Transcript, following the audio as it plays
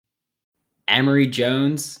Emory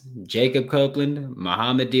Jones, Jacob Copeland,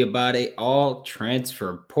 Mohamed Diabate, all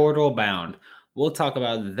transfer portal bound. We'll talk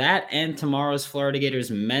about that and tomorrow's Florida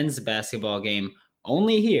Gators men's basketball game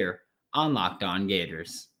only here on Locked On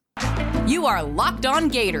Gators. You are Locked On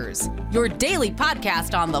Gators, your daily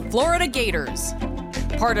podcast on the Florida Gators.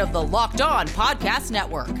 Part of the Locked On Podcast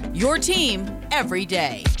Network, your team every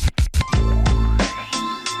day.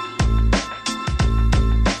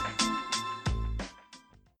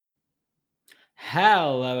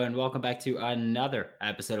 Hello and welcome back to another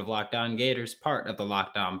episode of Locked On Gators, part of the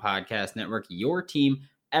Locked On Podcast Network, your team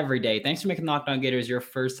every day. Thanks for making Locked On Gators your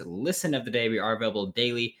first listen of the day. We are available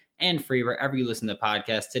daily and free wherever you listen to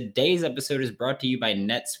podcasts. Today's episode is brought to you by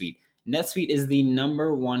NetSuite. NetSuite is the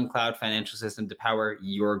 #1 cloud financial system to power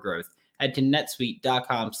your growth. Head to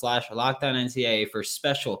netsuite.com/LockedOnNCAA for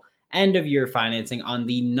special end-of-year financing on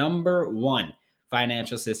the #1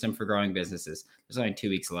 financial system for growing businesses. There's only 2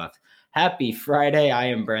 weeks left. Happy Friday. I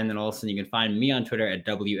am Brandon Olson. You can find me on Twitter at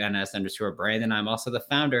WNS_Brandon. I'm also the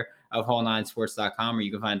founder of Whole9Sports.com, where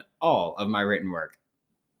you can find all of my written work.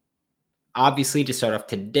 Obviously, to start off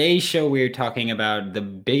today's show, we're talking about the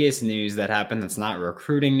biggest news that happened. That's not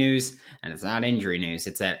recruiting news and it's not injury news.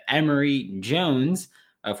 It's that Emory Jones,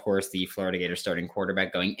 of course, the Florida Gators starting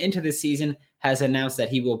quarterback going into the season, has announced that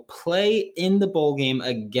he will play in the bowl game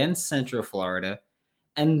against Central Florida,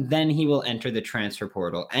 and then he will enter the transfer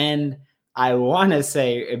portal. And I want to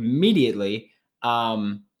say immediately,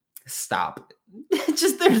 stop.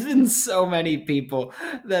 Just there's been so many people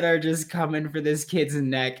that are just coming for this kid's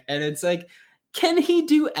neck. And it's like, can he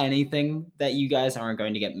do anything that you guys aren't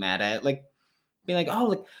going to get mad at? Like, be like, oh,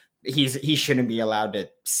 look, he shouldn't be allowed to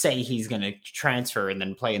say he's going to transfer and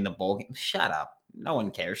then play in the bowl game. Shut up. No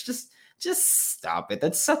one cares. Just stop it.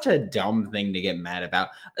 That's such a dumb thing to get mad about,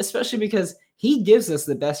 especially because he gives us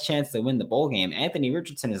the best chance to win the bowl game. Anthony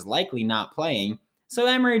Richardson is likely not playing, so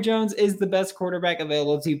Emory Jones is the best quarterback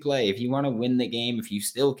available to play. If you want to win the game, if you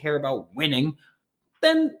still care about winning,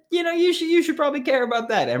 then you should probably care about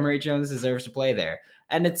that. Emory Jones deserves to play there,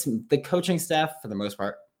 and it's the coaching staff for the most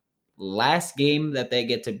part last game that they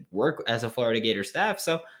get to work as a Florida Gator staff,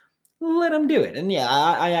 so let them do it. And yeah,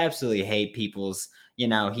 I absolutely hate people's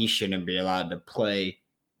he shouldn't be allowed to play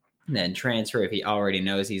and then transfer if he already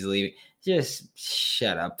knows he's leaving. Just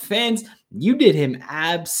shut up. Fans, you did him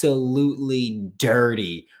absolutely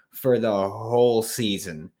dirty for the whole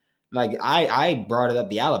season. Like, I brought it up,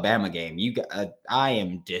 the Alabama game. I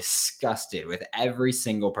am disgusted with every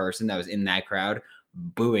single person that was in that crowd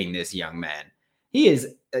booing this young man. He's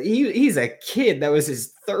a kid. That was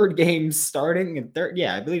his third game starting.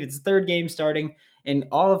 I believe it's third game starting in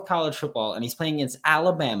all of college football, and he's playing against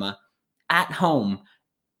Alabama at home.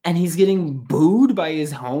 And he's getting booed by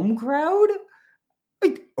his home crowd?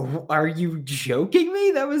 Like, are you joking me?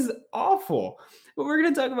 That was awful. But we're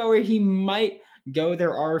going to talk about where he might go.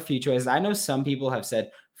 There are a few choices. I know some people have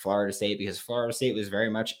said Florida State because Florida State was very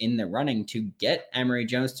much in the running to get Emory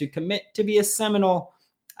Jones to commit to be a Seminole.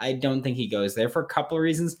 I don't think he goes there for a couple of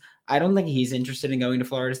reasons. I don't think he's interested in going to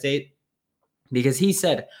Florida State because he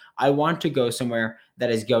said, I want to go somewhere that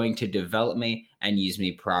is going to develop me and use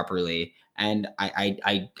me properly. And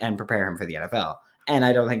I prepare him for the NFL. And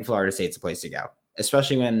I don't think Florida State's a place to go,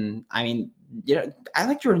 especially when, I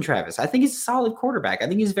like Jordan Travis. I think he's a solid quarterback. I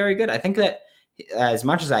think he's very good. I think that as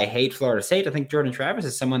much as I hate Florida State, I think Jordan Travis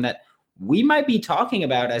is someone that we might be talking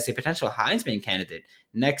about as a potential Heisman candidate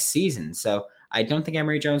next season. So I don't think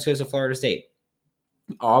Emory Jones goes to Florida State.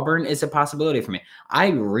 Auburn is a possibility for me. I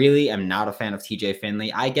really am not a fan of TJ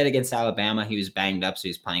Finley. I get against Alabama. He was banged up, so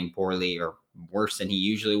he's playing poorly or worse than he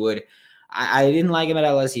usually would. I didn't like him at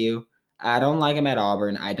LSU. I don't like him at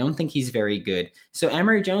Auburn. I don't think he's very good. So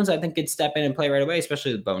Emory Jones, I think, could step in and play right away,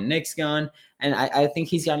 especially with Bo Nix gone. And I think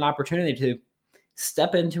he's got an opportunity to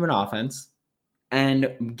step into an offense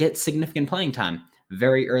and get significant playing time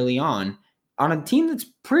very early on a team that's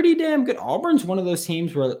pretty damn good. Auburn's one of those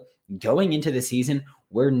teams where going into the season,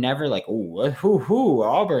 we're never like,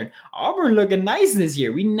 Auburn looking nice this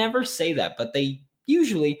year. We never say that, but they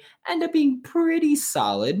usually end up being pretty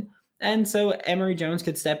solid. And so Emory Jones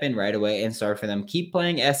could step in right away and start for them. Keep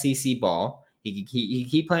playing SEC ball. He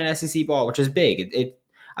keep playing SEC ball, which is big.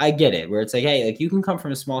 I get it, where it's like, hey, like you can come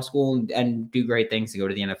from a small school and do great things to go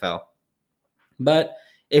to the NFL. But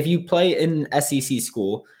if you play in SEC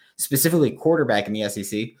school, specifically quarterback in the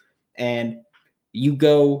SEC, and you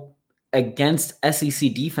go against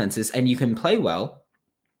SEC defenses and you can play well,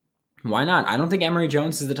 why not? I don't think Emory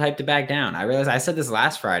Jones is the type to back down. I realized I said this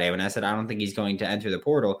last Friday when I said I don't think he's going to enter the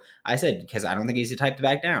portal. I said because I don't think he's the type to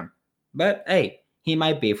back down. But hey, he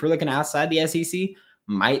might be. If we're looking outside the SEC,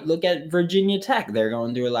 might look at Virginia Tech. They're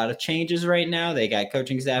going through a lot of changes right now. They got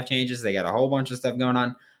coaching staff changes. They got a whole bunch of stuff going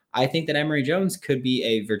on. I think that Emory Jones could be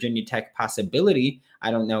a Virginia Tech possibility.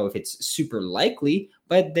 I don't know if it's super likely,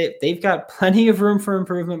 but they've got plenty of room for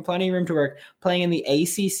improvement, plenty of room to work, playing in the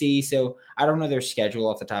ACC. So I don't know their schedule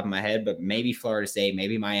off the top of my head, but maybe Florida State,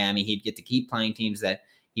 maybe Miami. He'd get to keep playing teams that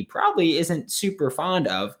he probably isn't super fond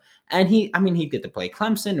of. And he'd get to play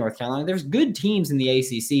Clemson, North Carolina. There's good teams in the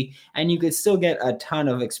ACC, and you could still get a ton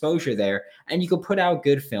of exposure there, and you could put out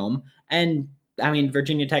good film. And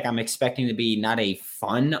Virginia Tech, I'm expecting to be not a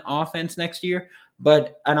fun offense next year,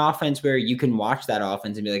 but an offense where you can watch that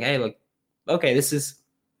offense and be like, hey, look, okay, this is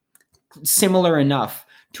similar enough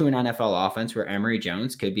to an NFL offense where Emory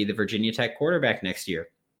Jones could be the Virginia Tech quarterback next year.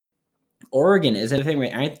 Oregon is another thing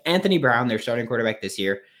where Anthony Brown, their starting quarterback this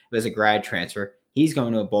year, was a grad transfer. He's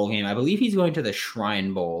going to a bowl game. I believe he's going to the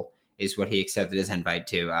Shrine Bowl is what he accepted his invite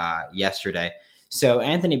to yesterday. So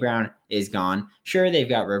Anthony Brown is gone. Sure, they've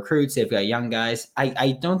got recruits. They've got young guys.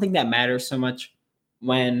 I don't think that matters so much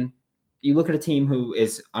when you look at a team who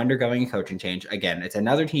is undergoing a coaching change. Again, it's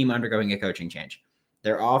another team undergoing a coaching change.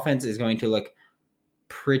 Their offense is going to look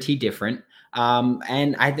pretty different.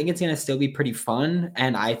 And I think it's going to still be pretty fun.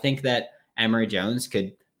 And I think that Emory Jones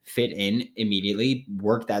could fit in immediately,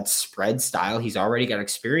 work that spread style. He's already got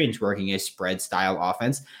experience working a spread style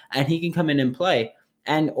offense, and he can come in and play.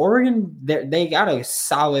 And Oregon, they got a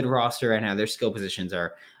solid roster right now. Their skill positions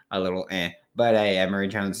are a little but hey, Emory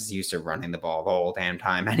Jones is used to running the ball the whole damn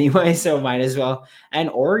time anyway, so might as well. And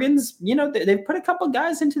Oregon's, they've put a couple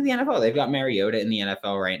guys into the NFL. They've got Mariota in the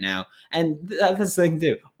NFL right now. And that's the thing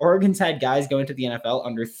too. Oregon's had guys go into the NFL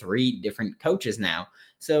under 3 different coaches now.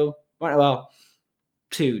 So, well,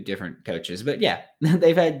 2 different coaches. But yeah,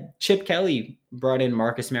 they've had Chip Kelly brought in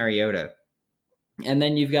Marcus Mariota. And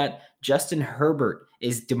then you've got Justin Herbert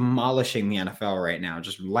is demolishing the NFL right now,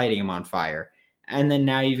 just lighting him on fire. And then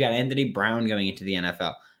now you've got Anthony Brown going into the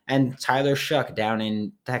NFL. And Tyler Shuck down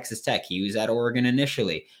in Texas Tech. He was at Oregon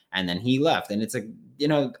initially, and then he left. And it's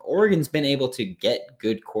Oregon's been able to get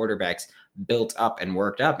good quarterbacks built up and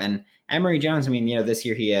worked up. And Emory Jones, this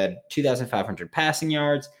year he had 2,500 passing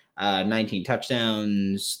yards, 19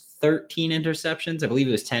 touchdowns, 13 interceptions. I believe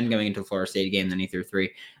it was 10 going into the Florida State game. Then he threw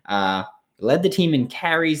 3. Led the team in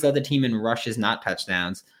carries, led the team in rushes, not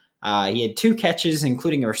touchdowns. He had 2 catches,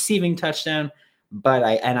 including a receiving touchdown. But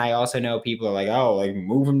I also know people are like,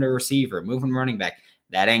 move him to receiver, move him running back.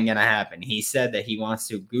 That ain't gonna happen. He said that he wants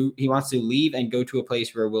to leave and go to a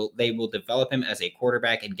place where they will develop him as a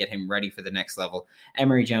quarterback and get him ready for the next level.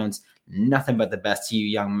 Emory Jones, nothing but the best to you,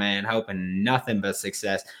 young man. Hoping nothing but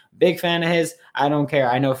success. Big fan of his. I don't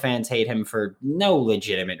care. I know fans hate him for no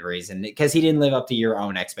legitimate reason because he didn't live up to your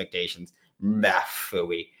own expectations. Bah,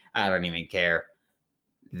 phooey. I don't even care.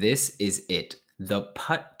 This is it. The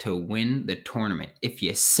putt to win the tournament. If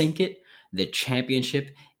you sink it, the championship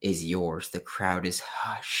is yours. The crowd is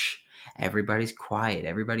hush. Everybody's quiet.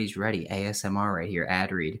 Everybody's ready. ASMR right here,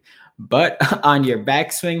 ad read. But on your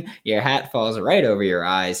backswing, your hat falls right over your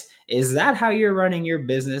eyes. Is that how you're running your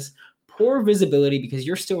business? Poor visibility because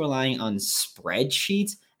you're still relying on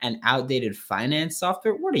spreadsheets and outdated finance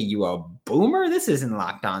software? What are you, a boomer? This isn't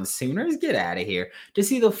Locked On Sooners. Get out of here. To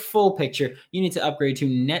see the full picture, you need to upgrade to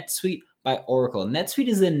NetSuite by Oracle. NetSuite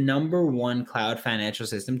is the #1 cloud financial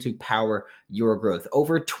system to power your growth.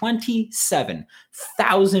 Over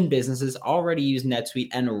 27,000 businesses already use NetSuite,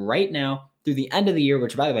 and right now, through the end of the year,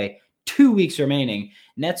 which, by the way, 2 weeks remaining,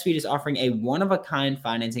 NetSuite is offering a one-of-a-kind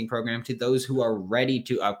financing program to those who are ready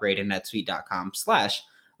to upgrade to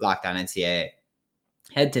netsuite.com/LockedOnNCAA.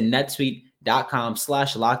 Head to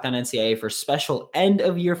netsuite.com/LockedOnNCAA for special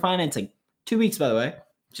end-of-year financing. 2 weeks, by the way,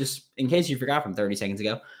 just in case you forgot from 30 seconds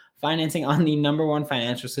ago. Financing on the #1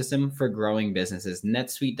 financial system for growing businesses.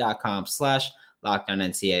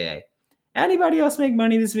 netsuite.com/LockedOnNCAA. Anybody else make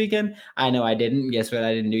money this weekend? I know I didn't. Guess what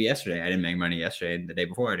I didn't do yesterday? I didn't make money yesterday. The day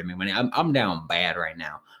before I didn't make money. I'm down bad right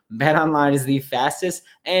now. BetOnline is the fastest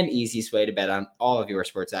and easiest way to bet on all of your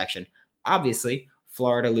sports action. Obviously,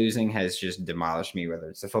 Florida losing has just demolished me, whether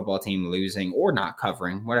it's the football team losing or not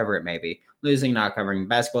covering, whatever it may be. Losing, not covering.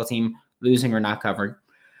 Basketball team losing or not covering.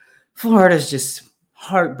 Florida's just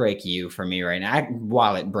heartbreak you for me right now.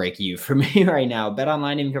 Wallet break you for me right now.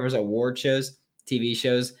 BetOnline even covers award shows, TV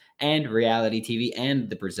shows, and reality TV, and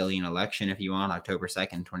the Brazilian election if you want, October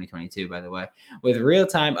 2nd, 2022, by the way, with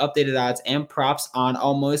real-time updated odds and props on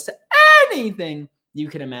almost anything you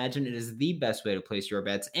can imagine. It is the best way to place your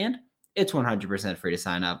bets, and it's 100% free to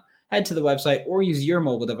sign up. Head to the website or use your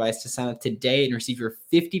mobile device to sign up today and receive your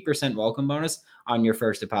 50% welcome bonus on your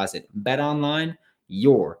first deposit. BetOnline,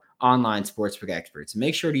 your online sportsbook experts.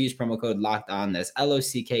 Make sure to use promo code LOCKEDON. That's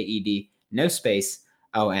LOCKED, no space,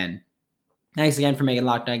 ON. Thanks again for making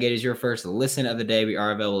Locked On Gators your first listen of the day. We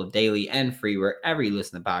are available daily and free wherever you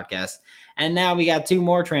listen to podcasts. And now we got two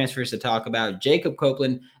more transfers to talk about, Jacob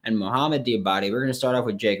Copeland and Mohamoud Diabate. We're going to start off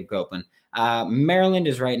with Jacob Copeland. Maryland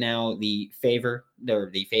is right now the favorite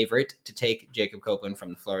to take Jacob Copeland from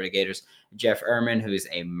the Florida Gators. Jeff Erman, who is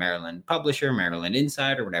a Maryland publisher, Maryland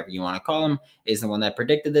insider, whatever you want to call him, is the one that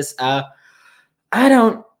predicted this. I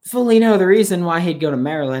don't fully know the reason why he'd go to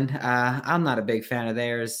Maryland. I'm not a big fan of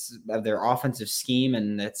their offensive scheme,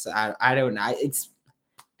 and it's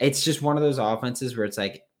just one of those offenses where it's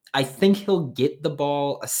like, I think he'll get the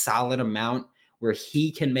ball a solid amount where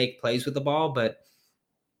he can make plays with the ball, but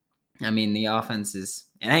I mean, the offense it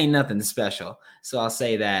ain't nothing special. So I'll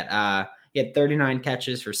say that. He had 39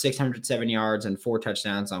 catches for 607 yards and 4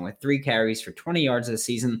 touchdowns, along with 3 carries for 20 yards this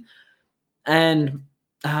season. And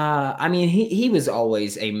I mean, he was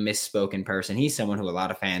always a misspoken person. He's someone who a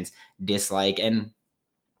lot of fans dislike, and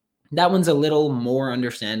that one's a little more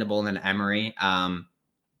understandable than Emory,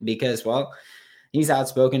 because, well, he's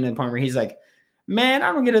outspoken to the point where he's like, man,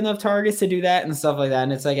 I don't get enough targets to do that and stuff like that.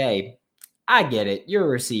 And it's like, hey, I get it. You're a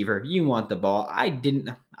receiver. You want the ball. I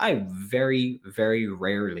very, very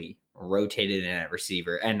rarely rotated in at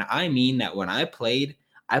receiver. And I mean that when I played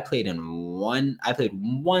one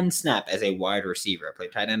snap as a wide receiver. I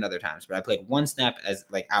played tight end other times, but I played one snap as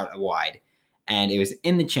like out wide, and it was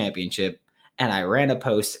in the championship, and I ran a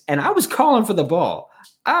post, and I was calling for the ball.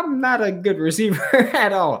 I'm not a good receiver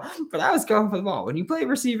at all, but I was calling for the ball. When you play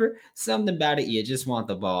receiver, something about it, you just want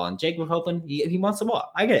the ball. And Jacob Copeland, he wants the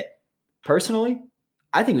ball. I get it. Personally,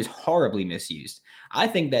 I think he was horribly misused. I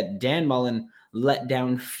think that Dan Mullen let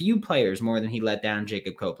down few players more than he let down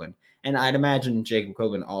Jacob Copeland. And I'd imagine Jacob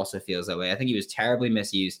Copeland also feels that way. I think he was terribly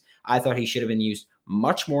misused. I thought he should have been used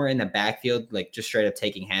much more in the backfield, like just straight up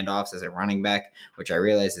taking handoffs as a running back, which I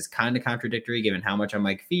realize is kind of contradictory given how much I'm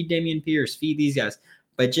like, feed Dameon Pierce, feed these guys.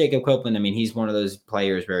 But Jacob Copeland, I mean, he's one of those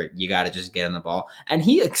players where you got to just get on the ball. And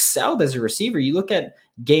he excelled as a receiver. You look at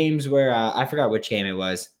games where, I forgot which game it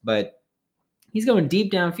was, but he's going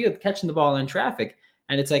deep downfield, catching the ball in traffic.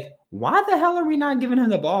 And it's like, why the hell are we not giving him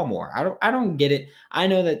the ball more? I don't get it. I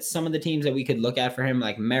know that some of the teams that we could look at for him,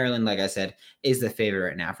 like Maryland, like I said, is the favorite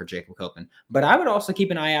right now for Jacob Copeland. But I would also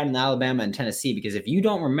keep an eye out in Alabama and Tennessee, because if you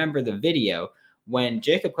don't remember the video, when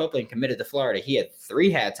Jacob Copeland committed to Florida, he had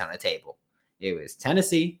 3 hats on the table. It was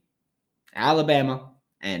Tennessee, Alabama,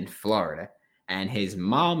 and Florida. And his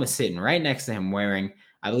mom was sitting right next to him wearing,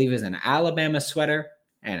 I believe it was an Alabama sweater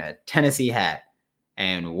and a Tennessee hat.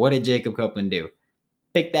 And what did Jacob Copeland do?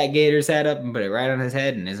 Picked that Gators hat up and put it right on his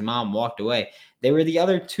head, and his mom walked away. They were the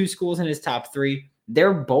other 2 schools in his top 3.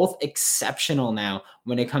 They're both exceptional now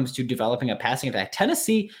when it comes to developing a passing attack.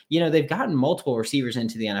 Tennessee, they've gotten multiple receivers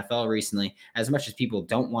into the NFL recently. As much as people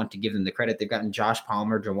don't want to give them the credit, they've gotten Josh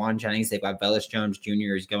Palmer, Jawan Jennings. They've got Velus Jones Jr.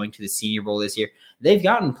 who's going to the Senior Bowl this year. They've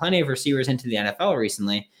gotten plenty of receivers into the NFL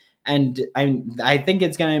recently. And I think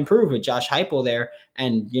it's going to improve with Josh Heupel there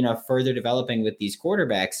and, further developing with these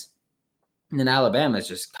quarterbacks. And then Alabama is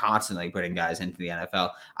just constantly putting guys into the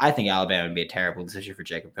NFL. I think Alabama would be a terrible decision for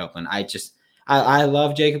Jacob Copeland. I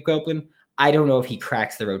love Jacob Copeland. I don't know if he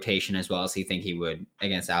cracks the rotation as well as he think he would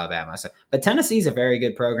against Alabama. But Tennessee's a very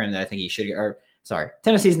good program that I think he should.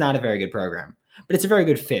 Tennessee's not a very good program, but it's a very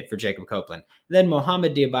good fit for Jacob Copeland. Then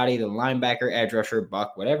Mohamoud Diabate, the linebacker, edge rusher,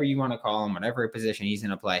 buck, whatever you want to call him, whatever position he's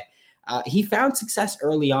going to play. He found success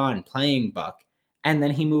early on playing buck, and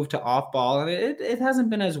then he moved to off ball, and it hasn't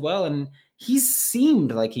been as well. And he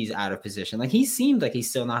seemed like he's out of position. Like he seemed like he's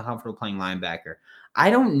still not comfortable playing linebacker. I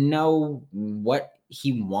don't know what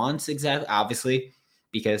he wants exactly, obviously,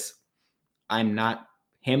 because I'm not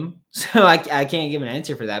him. So I can't give an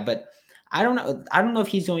answer for that. But I don't know. I don't know if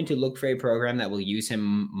he's going to look for a program that will use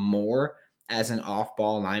him more as an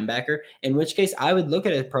off-ball linebacker, in which case I would look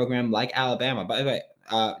at a program like Alabama. By the way,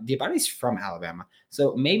 Diabate's from Alabama.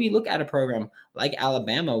 So maybe look at a program like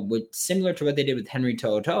Alabama, similar to what they did with Henry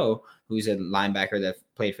To'oTo'o, who's a linebacker that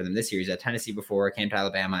played for them this year. He's at Tennessee before, came to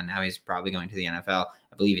Alabama, and now he's probably going to the NFL.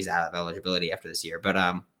 I believe he's out of eligibility after this year. But,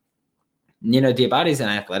 Diabate's an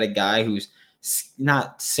athletic guy who's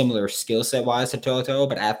not similar skill set-wise to To'oTo'o,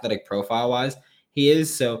 but athletic profile-wise he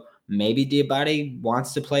is. So maybe Diabate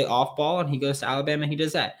wants to play off-ball, and he goes to Alabama, and he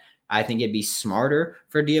does that. I think it'd be smarter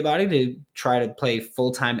for Diabate to try to play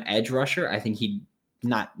full-time edge rusher. I think he'd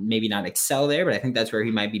maybe not excel there, but I think that's where he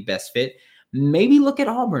might be best fit. Maybe look at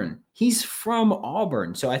Auburn. He's from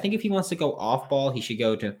Auburn. So I think if he wants to go off ball, he should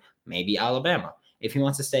go to maybe Alabama. If he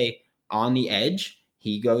wants to stay on the edge,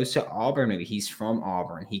 He goes to Auburn. Maybe he's from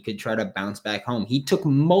Auburn. He could try to bounce back home. He took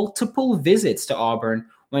multiple visits to Auburn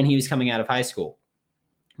when he was coming out of high school.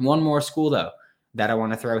 One more school, though, that I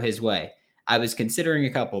want to throw his way. I was considering a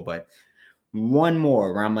couple, but one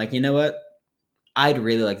more where I'm like, you know what? I'd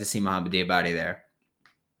really like to see Mohamoud Diabate there.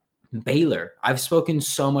 Baylor. I've spoken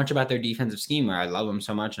so much about their defensive scheme where I love them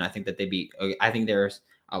so much, and I think that I think there's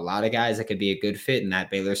a lot of guys that could be a good fit in that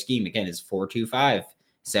Baylor scheme. Again, it's 4-2-5.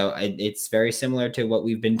 So it's very similar to what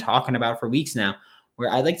we've been talking about for weeks now,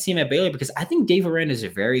 where I'd like to see him at Baylor because I think Dave Aranda is a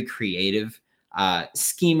very creative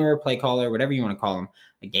schemer, play caller, whatever you want to call him,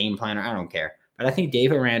 a game planner. I don't care. But I think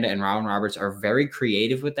Dave Aranda and Robin Roberts are very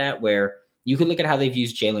creative with that, where you could look at how they've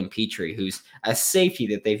used Jalen Petrie, who's a safety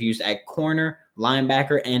that they've used at corner,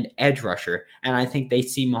 linebacker, and edge rusher. And I think they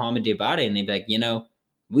see Mohamoud Diabate and they'd be like, you know,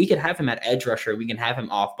 we could have him at edge rusher. We can have him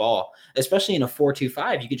off ball, especially in a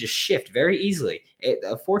 4-2-5. You could just shift very easily.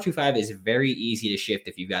 A 4-2-5 is very easy to shift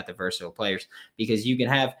if you've got the versatile players because you can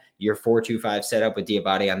have your 4-2-5 set up with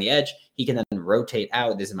Diabate on the edge. He can then rotate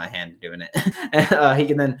out. This is my hand doing it. He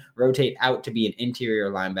can then rotate out to be an interior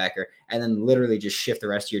linebacker and then literally just shift the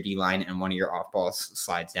rest of your D-line and one of your off balls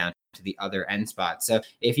slides down to the other end spot. So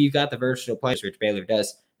if you've got the versatile players, which Baylor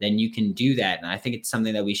does, then you can do that. And I think it's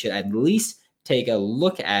something that we should at least take a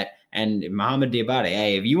look at. And Mohamoud Diabate,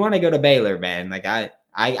 hey, if you want to go to Baylor, man, like I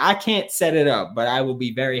can't set it up, but I will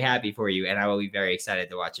be very happy for you, and I will be very excited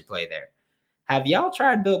to watch you play there. Have y'all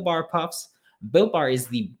tried Built Bar Puffs? Built Bar is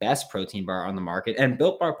the best protein bar on the market, and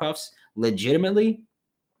Built Bar Puffs legitimately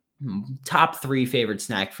top 3 favorite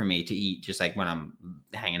snack for me to eat, just like when I'm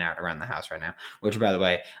hanging out around the house right now, which, by the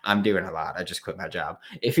way, I'm doing a lot. I just quit my job.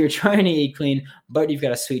 If you're trying to eat clean, but you've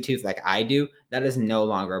got a sweet tooth like I do, that is no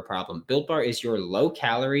longer a problem. Built Bar is your low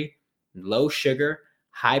calorie, low sugar,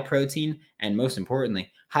 high protein, and most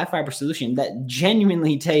importantly, high fiber solution that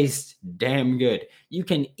genuinely tastes damn good. You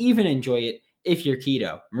can even enjoy it if you're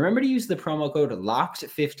keto. Remember to use the promo code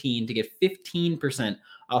LOCKED15 to get 15%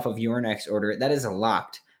 off of your next order. That is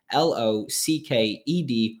LOCKED. LOCKED 15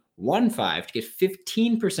 to get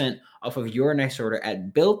 15% off of your next order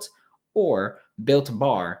at Built or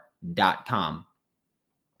BuiltBar.com.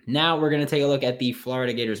 Now we're going to take a look at the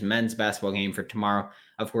Florida Gators men's basketball game for tomorrow.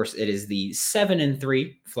 Of course, it is the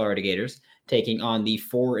 7-3 Florida Gators taking on the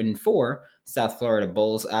 4-4 South Florida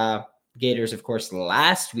Bulls. Gators, of course,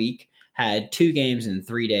 last week had 2 games in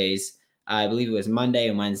 3 days. I believe it was Monday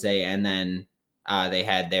and Wednesday, and then they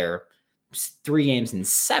had their 3 games in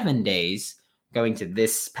 7 days going to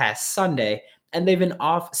this past Sunday, and they've been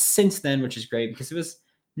off since then, which is great because it was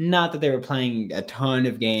not that they were playing a ton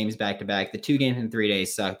of games back to back. The 2 games in 3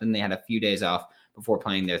 days sucked. Then they had a few days off before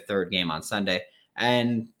playing their 3rd game on Sunday.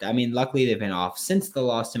 And I mean, luckily they've been off since the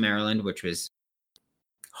loss to Maryland, which was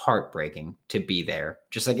heartbreaking to be there.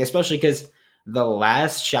 Just like, especially because the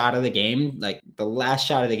last shot of the game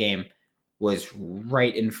was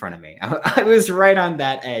right in front of me. I was right on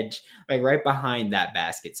that edge, like right behind that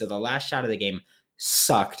basket. So the last shot of the game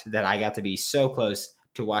sucked that I got to be so close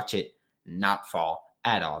to watch it not fall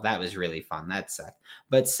at all. That was really fun. That sucked.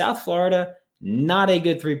 But South Florida, not a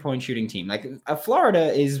good 3-point shooting team. Like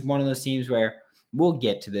Florida is one of those teams where we'll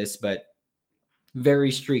get to this, but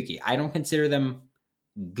very streaky. I don't consider them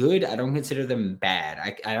good. I don't consider them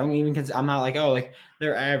bad. I don't even consider, I'm not like, oh, like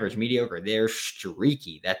they're average, mediocre. They're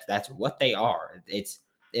streaky. That's what they are. It's,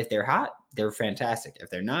 if they're hot, they're fantastic. If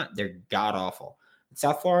they're not, they're god awful.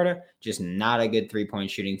 South Florida, just not a good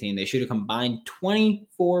 3-point shooting team. They shoot a combined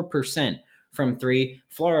 24% from 3.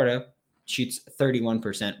 Florida shoots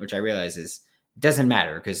 31%, which I realize doesn't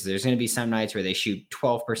matter because there's going to be some nights where they shoot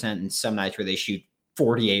 12% and some nights where they shoot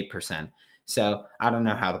 48%. So I don't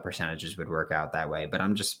know how the percentages would work out that way, but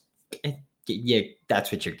I'm just, yeah,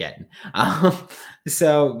 that's what you're getting.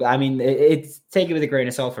 So, I mean, it's take it with a grain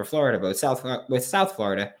of salt for Florida, but with South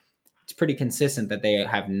Florida, it's pretty consistent that they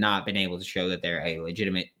have not been able to show that they're a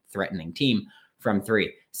legitimate threatening team from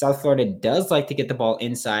 3. South Florida does like to get the ball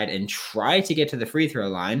inside and try to get to the free throw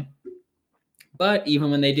line, but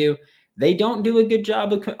even when they do, they don't do a good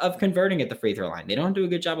job of converting at the free throw line. They don't do a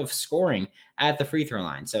good job of scoring at the free throw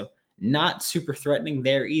line. So not super threatening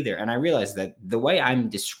there either. And I realize that the way I'm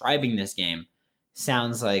describing this game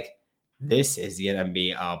sounds like this is going to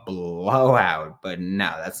be a blowout. But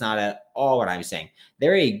no, that's not at all what I'm saying.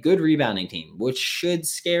 They're a good rebounding team, which should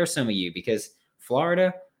scare some of you because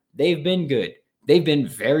Florida, they've been good. They've been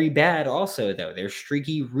very bad also, though. They're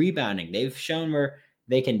streaky rebounding. They've shown where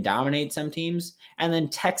they can dominate some teams. And then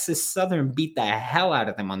Texas Southern beat the hell out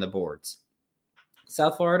of them on the boards.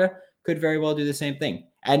 South Florida could very well do the same thing.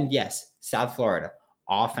 And yes, South Florida,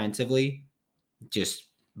 offensively, just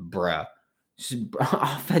bruh.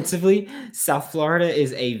 Offensively, South Florida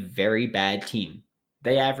is a very bad team.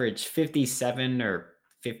 They average 57 or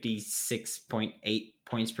 56.8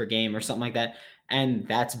 points per game or something like that, and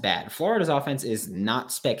that's bad. Florida's offense is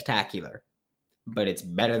not spectacular, but it's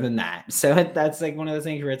better than that. So that's like one of those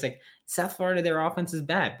things where it's like South Florida, their offense is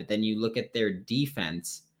bad, but then you look at their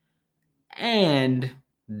defense, and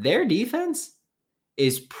their defense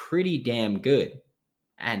is pretty damn good.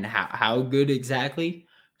 And how good exactly?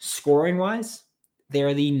 Scoring wise,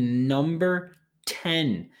 they're the number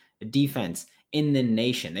 10 defense in the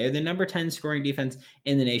nation. They're the number 10 scoring defense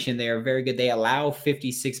in the nation. They are very good. They allow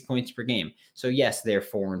 56 points per game. So yes, they're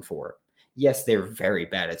 4-4. Yes, they're very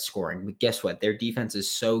bad at scoring. But guess what? Their defense is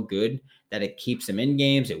so good that it keeps them in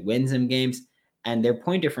games. It wins them games. And their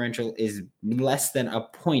point differential is less than a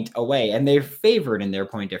point away. And they're favored in their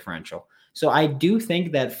point differential. So I do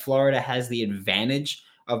think that Florida has the advantage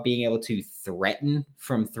of being able to threaten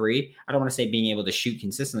from three. I don't want to say being able to shoot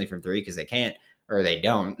consistently from three because they can't or they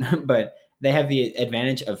don't, but they have the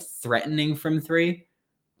advantage of threatening from three.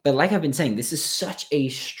 But like I've been saying, this is such a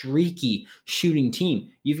streaky shooting team.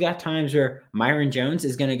 You've got times where Myron Jones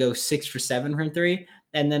is going to go 6 for 7 from three.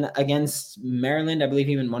 And then against Maryland, I believe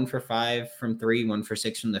he went 1 for 5 from three, 1 for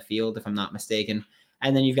 6 from the field, if I'm not mistaken.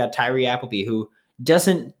 And then you've got Tyree Appleby, who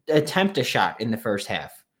doesn't attempt a shot in the first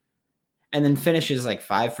half and then finishes like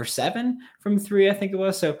 5 for 7 from three, I think it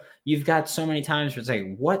was. So you've got so many times where it's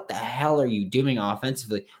like, what the hell are you doing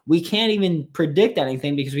offensively? We can't even predict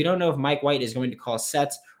anything because we don't know if Mike White is going to call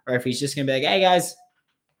sets or if he's just going to be like, hey, guys,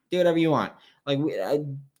 do whatever you want. Like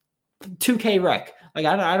 2K rec. Like,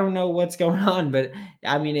 I don't know what's going on, but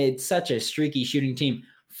I mean, it's such a streaky shooting team.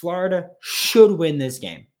 Florida should win this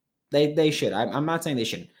game. They should. I'm not saying they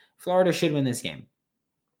shouldn't. Florida should win this game,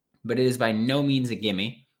 but it is by no means a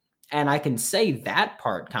gimme. And I can say that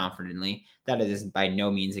part confidently, that it is by no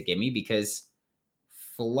means a gimme because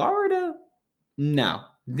Florida, no.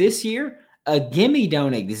 This year, a gimme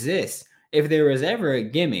don't exist. If there was ever a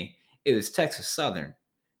gimme, it was Texas Southern.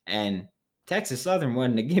 And Texas Southern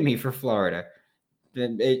wasn't a gimme for Florida.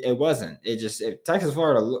 It wasn't.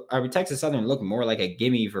 Texas Southern looked more like a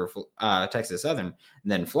gimme for Texas Southern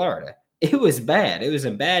than Florida. It was bad. It was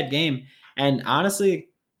a bad game. And honestly,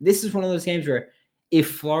 this is one of those games where if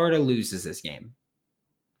Florida loses this game,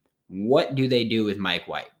 what do they do with Mike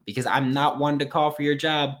White? Because I'm not one to call for your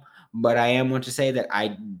job, but I am one to say that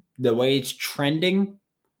the way it's trending,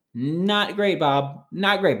 not great, Bob.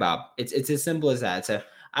 Not great, Bob. It's as simple as that. So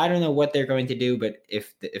I don't know what they're going to do, but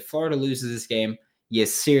if Florida loses this game, you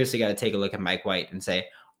seriously got to take a look at Mike White and say,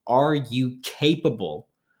 are you capable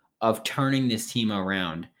of turning this team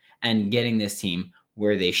around and getting this team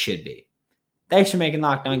where they should be? Thanks for making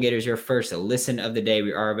Locked On Gators your first listen of the day.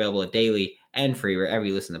 We are available daily and free wherever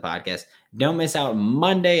you listen to podcasts. Don't miss out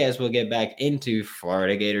Monday as we'll get back into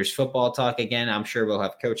Florida Gators football talk again. I'm sure we'll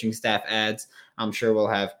have coaching staff ads. I'm sure we'll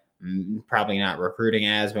have probably not recruiting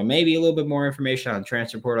ads, but maybe a little bit more information on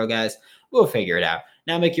transfer portal guys. We'll figure it out.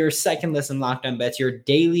 Now make your second listen Locked On Bets your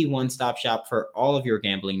daily one-stop shop for all of your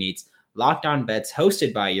gambling needs. Locked On Bets,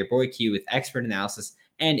 hosted by your boy Q with expert analysis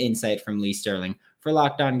and insight from Lee Sterling. For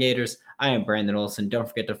Locked On Gators, I am Brandon Olson. Don't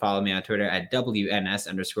forget to follow me on Twitter at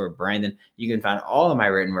WNS_Brandon. You can find all of my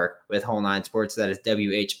written work with Whole Nine Sports. That is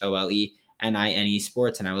WHOLENINE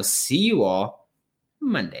Sports. And I will see you all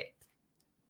Monday.